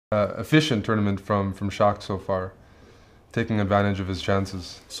efficient tournament from Shak so far, taking advantage of his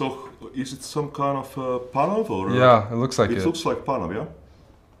chances. So is it some kind of Panov or? Yeah, it looks like it. It looks like Panov, yeah.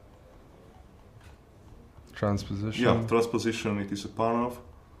 Transposition. Yeah, transposition. It is a Panov.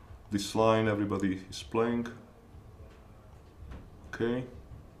 This line everybody is playing. Okay.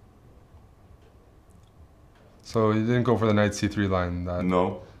 So you didn't go for the knight c3 line.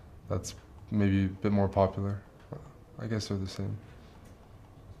 No. That's maybe a bit more popular. I guess they're the same.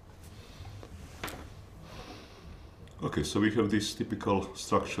 Okay, so we have this typical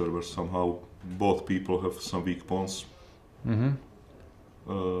structure where somehow both people have some weak pawns.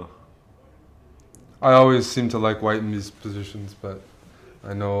 I always seem to like white in these positions, but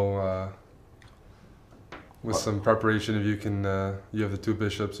I know with some preparation, if you can, you have the two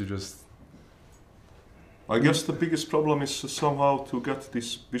bishops, you just... I guess the biggest problem is somehow to get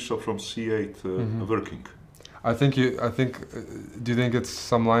this bishop from c8 working. Do you think it's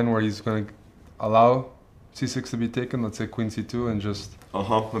some line where he's going to allow c6 to be taken, let's say queen c2, and just...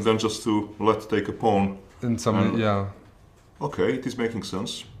 and then just to let take a pawn. In some, yeah. Okay, it is making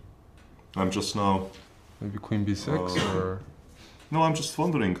sense. I'm just now... Maybe queen b6, or... No, I'm just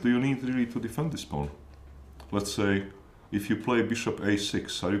wondering, do you need really to defend this pawn? Let's say, if you play bishop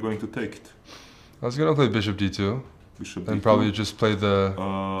a6, are you going to take it? I was going to play bishop d2. Bishop and d2. Probably just play the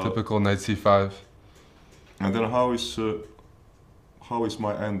typical knight c5. And then how is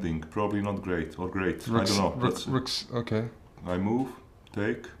my ending? Probably not great, or great. I don't know. Okay. I move,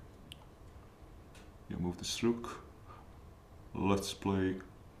 take. You move this rook. Let's play...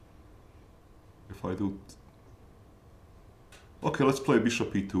 If I do... Okay, let's play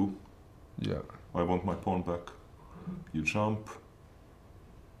bishop e2. Yeah. I want my pawn back. You jump.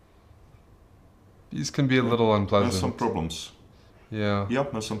 These can be a little unpleasant. There's some problems. Yeah. Yeah,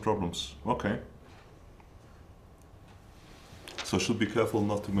 there's some problems. Okay. So should be careful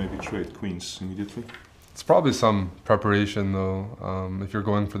not to maybe trade queens immediately. It's probably some preparation though, if you're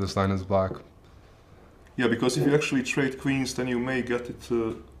going for this line as black. Yeah, because if you actually trade queens, then you may get it...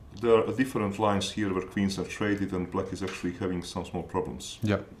 there are different lines here where queens are traded and black is actually having some small problems.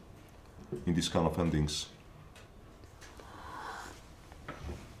 Yeah. In these kind of endings.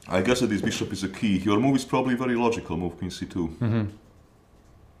 I guess that this bishop is a key. Your move is probably very logical, move queen c2.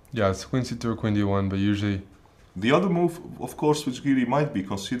 Yeah, it's queen c2 or queen d1, but usually... The other move, of course, which Giri might be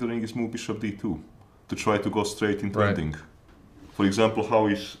considering is move bishop d2, to try to go straight into ending. For example, how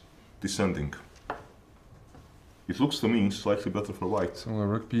is this ending? It looks to me slightly better for white. So I'm going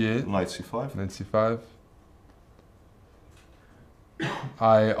to rook b8. Knight c5. Knight c5.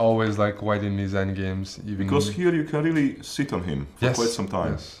 I always like white in these endgames. Even because here you can really sit on him for quite some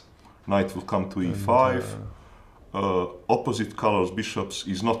time. Yes. Knight will come to e5. Opposite colors bishops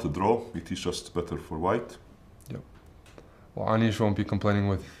is not a draw, it is just better for white. Yep. Well, Anish won't be complaining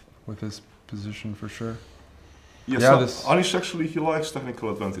with his position for sure. Yes, yeah, Anish actually, he likes technical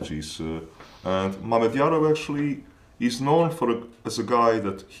advantages. And Mamedyarov actually is known as a guy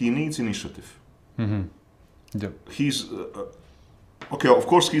that he needs initiative. Yep. He's... okay, of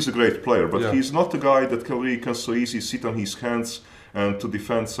course he's a great player, but he's not a guy that can so easily sit on his hands and to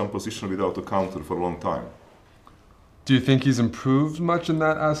defend some position without a counter for a long time. Do you think he's improved much in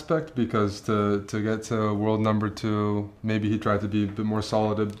that aspect? Because to get to world number 2, maybe he tried to be a bit more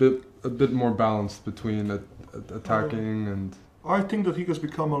solid, a bit more balanced between attacking and... I think that he has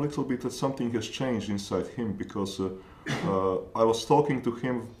become a little bit that something has changed inside him, because I was talking to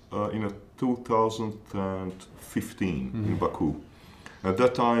him in 2015 in Baku. At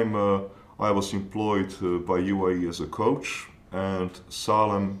that time, I was employed by UAE as a coach, and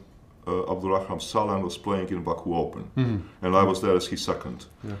Salem, Abdurrahman Salem was playing in Baku Open, and I was there as his second.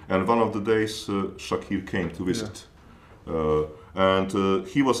 And one of the days, Shakir came to visit, and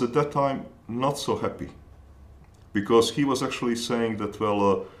he was at that time not so happy, because he was actually saying that,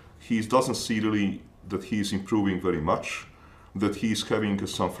 well, he doesn't see really that he is improving very much, that he's having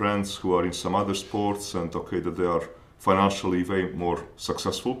some friends who are in some other sports, and okay, that they are financially way more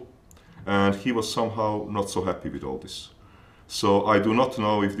successful, and he was somehow not so happy with all this. So I do not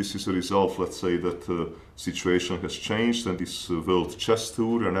know if this is a result, let's say, that the situation has changed and this World Chess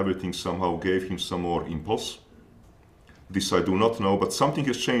Tour and everything somehow gave him some more impulse. This I do not know, but something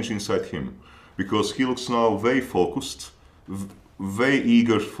has changed inside him, because he looks now very focused, very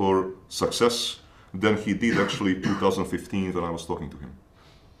eager for success than he did actually 2015 when I was talking to him.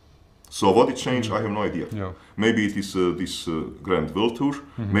 So what it changed, I have no idea. Maybe it is this Grand World Tour.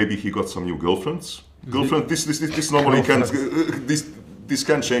 Maybe he got some new girlfriends. This normally can this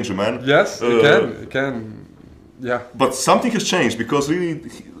can change a man. Yes, it can. Yeah. But something has changed, because really,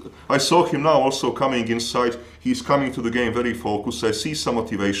 I saw him now also coming inside. He's coming to the game very focused. I see some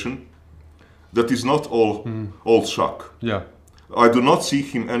motivation. That is not all shock. Yeah. I do not see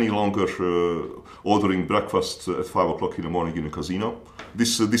him any longer ordering breakfast at 5 o'clock in the morning in a casino.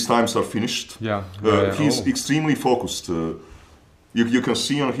 These times are finished. Yeah. He's extremely focused. You can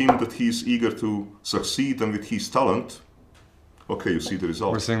see on him that he's eager to succeed, and with his talent, okay, you see the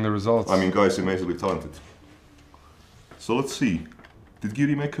results. We're seeing the results. I mean, guys, amazingly talented. So let's see. Did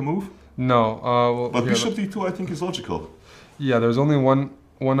Giri make a move? No. Well, but Bishop D2, I think, is logical. Yeah, there's only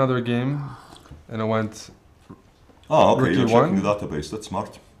one other game, and it went. Oh, okay. Rookie You're won. checking the database. That's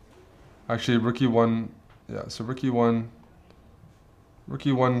smart. Actually, Rookie won. Yeah, so Rookie won.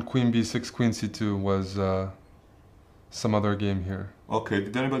 Rookie won Queen B6, Queen C2 was some other game here. Okay.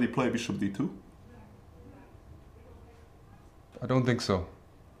 Did anybody play Bishop D2? I don't think so.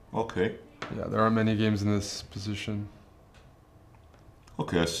 Okay. Yeah, there aren't many games in this position.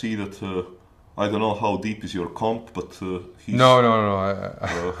 Okay, I see that. I don't know how deep is your comp, but he's... No.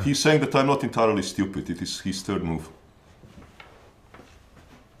 he's saying that I'm not entirely stupid. It is his third move.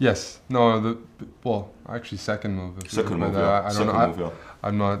 Yes. No. Well, actually, second move. Second move. Yeah. I don't know.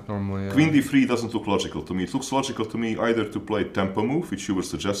 I'm not normally. Queen D3 doesn't look logical to me. It looks logical to me either to play tempo move, which you were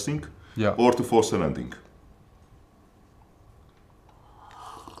suggesting, or to force an ending.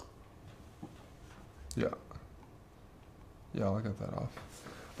 Yeah. Yeah, I'll get that off.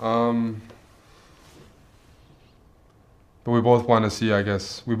 But we both want to see, I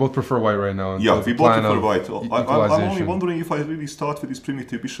guess, we both prefer white right now. Yeah, we both prefer white. I'm only equalization. wondering if I really start with this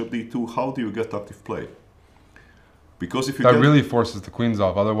primitive Bishop D2, how do you get active play? Because if you that really forces the queens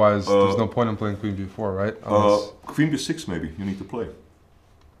off, otherwise there's no point in playing Queen B4, right? Queen B6 maybe, you need to play.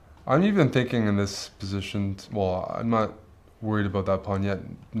 I'm even thinking in this position, well, I'm not worried about that pawn yet.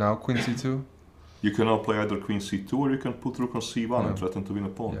 Now Queen C2? You can now play either Queen C2 or you can put Rook on C1 and threaten to win a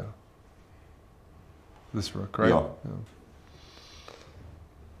pawn. Yeah. This Rook, right? Yeah.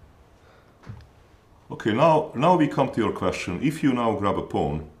 Okay, now we come to your question. If you now grab a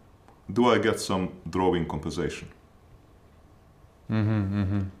pawn, do I get some drawing compensation?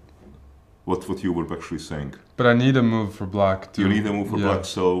 What you were actually saying. But I need a move for black too. You need a move for black,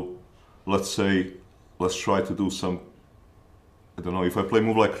 so let's try to do some, I don't know, if I play a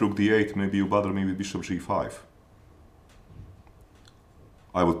move like Rook D8, maybe you bother me with Bishop G5.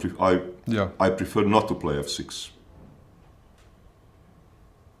 I prefer not to play F6.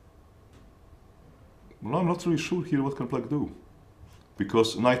 Well, I'm not really sure here what can black do.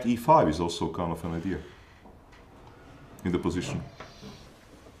 Because Knight E5 is also kind of an idea in the position.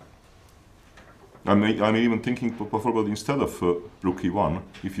 I'm even thinking probably instead of Rook E1,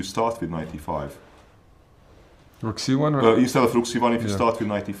 if you start with Knight E5. Rook C1? Instead of Rook C1, if you start with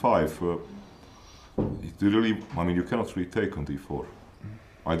Knight E5, you cannot really take on D4.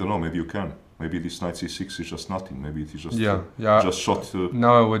 I don't know, maybe you can. Maybe this Knight C6 is just nothing. Maybe it is just just shot.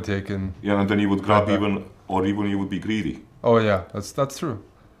 Now I would take in. Yeah, and then you would grab even you would be greedy. Oh yeah, that's true.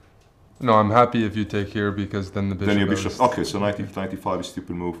 No, I'm happy if you take here because then the bishop. Then your bishop. Okay, so Knight E5 is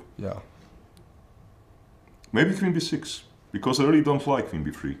stupid move. Yeah. Maybe Queen B6 because I really don't like Queen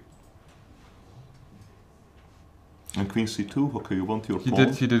B3. And Queen C2. Okay, you want your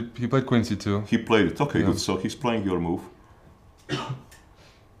pawn. He played Queen C2. He played it. Okay, good. So he's playing your move.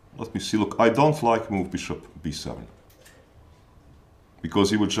 Let me see. Look, I don't like move Bishop B7 because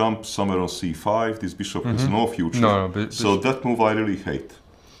he would jump somewhere on C5. This bishop has no future. So that move I really hate.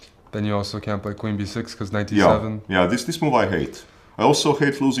 Then you also can't play Queen B6 because Knight E7. Yeah. This move I hate. I also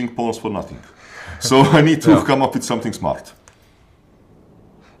hate losing pawns for nothing. So I need to come up with something smart.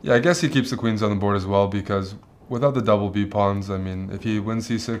 Yeah, I guess he keeps the queens on the board as well because without the double B pawns, I mean, if he wins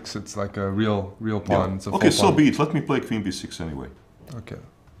C6, it's like a real pawn. Yeah. It's a okay, full so pawn. be it. Let me play Queen B6 anyway. Okay.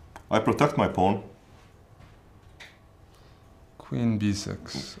 I protect my pawn. Queen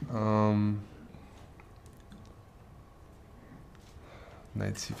B6.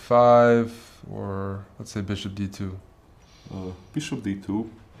 Knight C5 or let's say Bishop D2. Bishop D2.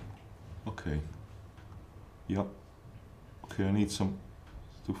 Okay. Yeah. Okay, I need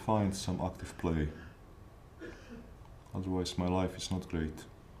to find some active play. Otherwise my life is not great.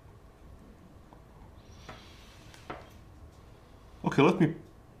 Okay, let me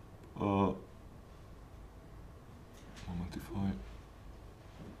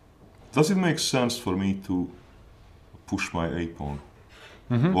does it make sense for me to push my A pawn?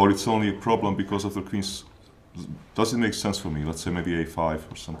 Or it's only a problem because of the queens? Does it make sense for me? Let's say maybe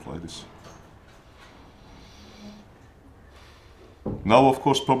A5 or something like this. Now, of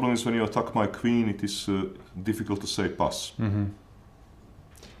course, problem is when you attack my queen, it is difficult to say pass.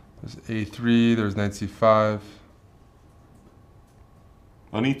 There's A3, there's Knight C5.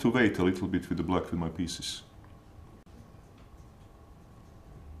 I need to wait a little bit with the black with my pieces.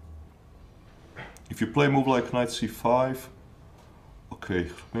 If you play a move like knight c5, okay,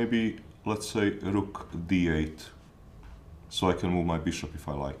 maybe let's say rook d8, so I can move my bishop if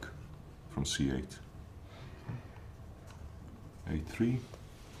I like from c8. a3.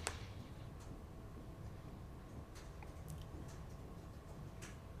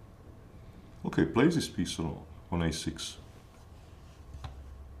 Okay, plays this piece on a6.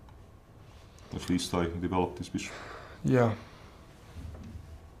 At least I developed this bishop. Yeah.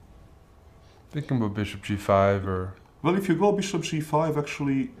 Thinking about bishop g5 or... Well, if you go bishop g5,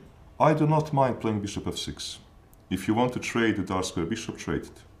 actually, I do not mind playing bishop f6. If you want to trade the dark square bishop, trade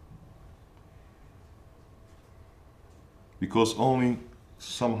it. Because only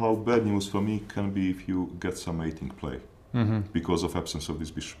somehow bad news for me can be if you get some mating play. Because of absence of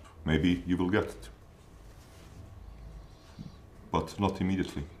this bishop. Maybe you will get it. But not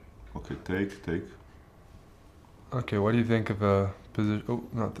immediately. Okay, take. Okay, what do you think of a position... Oh,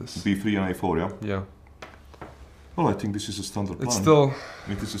 not this. b3 and a4, yeah? Yeah. Well, I think this is a standard plan. It's still...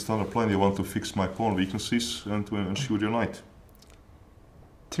 It is a standard plan. You want to fix my pawn weaknesses and to ensure your knight.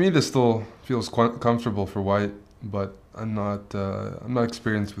 To me, this still feels comfortable for white, but I'm not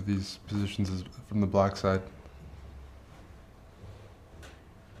experienced with these positions from the black side.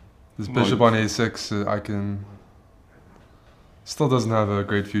 This bishop on a6, I can... Still doesn't have a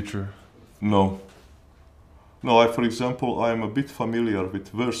great future. No, for example, I am a bit familiar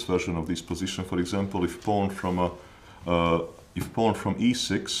with worse version of this position. For example, if pawn from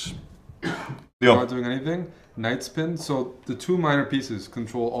e6, Not doing anything. Knight spin. So the two minor pieces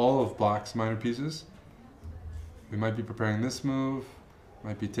control all of black's minor pieces. We might be preparing this move,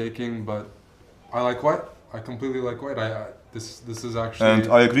 might be taking, but I like white. I completely like white. This is actually...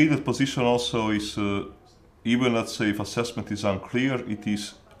 And I agree that position also is, even let's say if assessment is unclear, it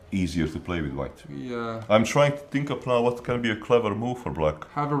is easier to play with white. Yeah. I'm trying to think of now what can be a clever move for black.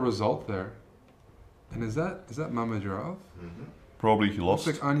 Have a result there. And is that Mamedyarov? Probably he lost.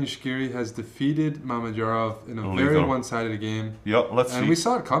 Looks like Anish Giri has defeated Mamedyarov in a very one-sided game. Yeah, let's see. And we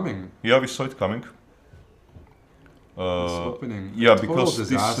saw it coming. Yeah, we saw it coming. This opening. Yeah, Total because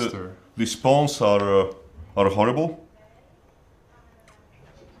these pawns are horrible.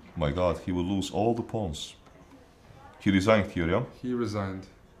 My God, he will lose all the pawns. He resigned here, yeah? He resigned.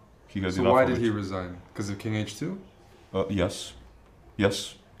 He had So enough why of did it. he resign? Because of King H2? Yes,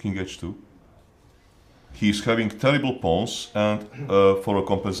 King H2. He is having terrible pawns, and for a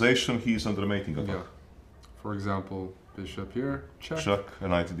compensation, he is under mating attack. Yeah. For example, bishop here, check. Check,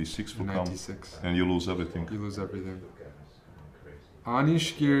 and knight d6 will come, and you lose everything. You lose everything.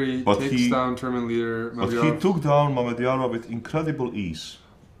 Anish Giri takes down tournament leader Mamedyarov. But he took down Mamedyarov with incredible ease.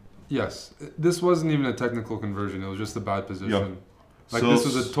 Yes, this wasn't even a technical conversion, it was just a bad position. Yeah. Like, this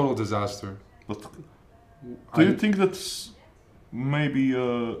was a total disaster. But do you think that's maybe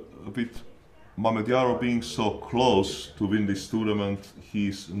with Mamedyarov being so close to win this tournament,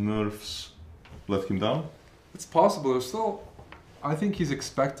 his nerves let him down? It's possible. There's still, I think he's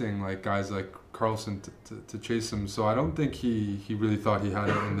expecting like guys like Carlsen to chase him, so I don't think he really thought he had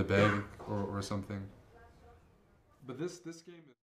it in the bag or something. But this game is